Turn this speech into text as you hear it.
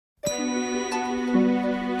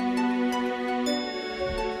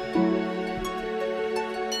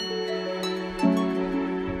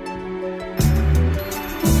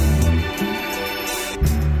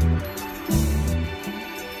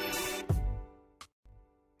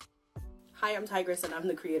Hi, I'm Tigress and I'm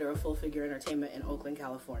the creator of Full Figure Entertainment in Oakland,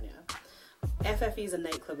 California. FFE is a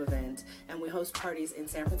nightclub event and we host parties in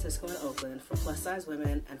San Francisco and Oakland for plus size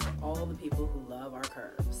women and for all the people who love our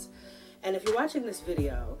curves. And if you're watching this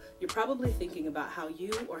video, you're probably thinking about how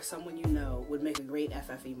you or someone you know would make a great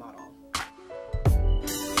FFE model.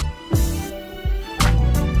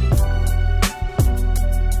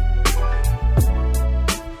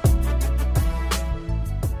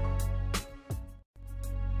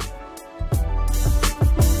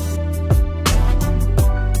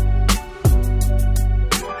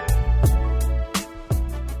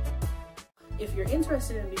 If you're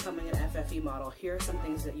interested in becoming an FFE model, here are some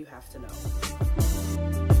things that you have to know.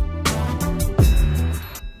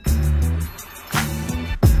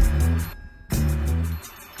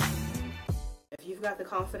 If you've got the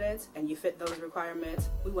confidence and you fit those requirements,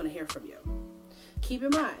 we want to hear from you. Keep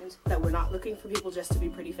in mind that we're not looking for people just to be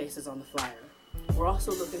pretty faces on the flyer. We're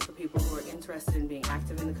also looking for people who are interested in being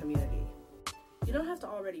active in the community. You don't have to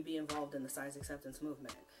already be involved in the size acceptance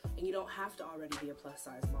movement, and you don't have to already be a plus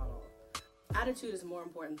size model. Attitude is more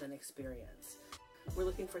important than experience. We're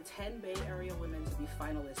looking for 10 Bay Area women to be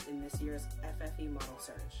finalists in this year's FFE Model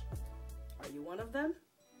Search. Are you one of them?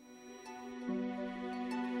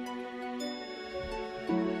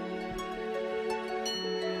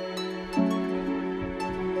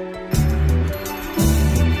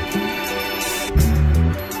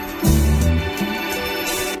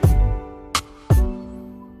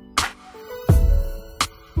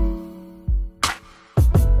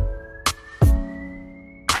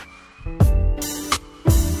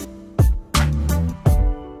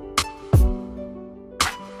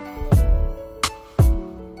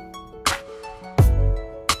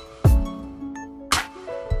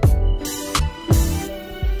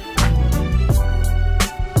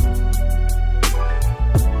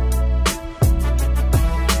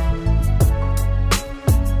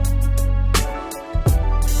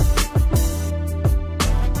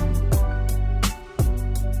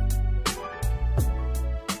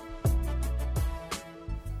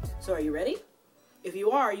 So are you ready? If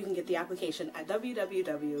you are, you can get the application at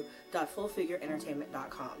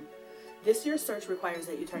www.fullfigureentertainment.com. This year's search requires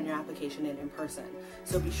that you turn your application in person,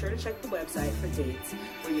 so be sure to check the website for dates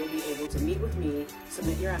where you'll be able to meet with me,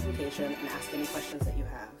 submit your application, and ask any questions that you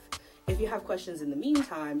have. If you have questions in the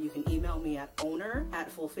meantime, you can email me at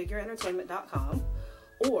owner@fullfigureentertainment.com,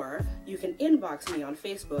 or you can inbox me on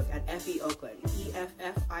Facebook at FE Oakland,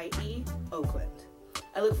 EFFIE Oakland.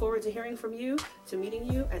 I look forward to hearing from you, to meeting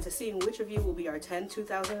you, and to seeing which of you will be our 10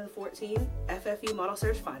 2014 FFE Model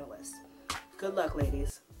Search finalists. Good luck,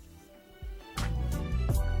 ladies.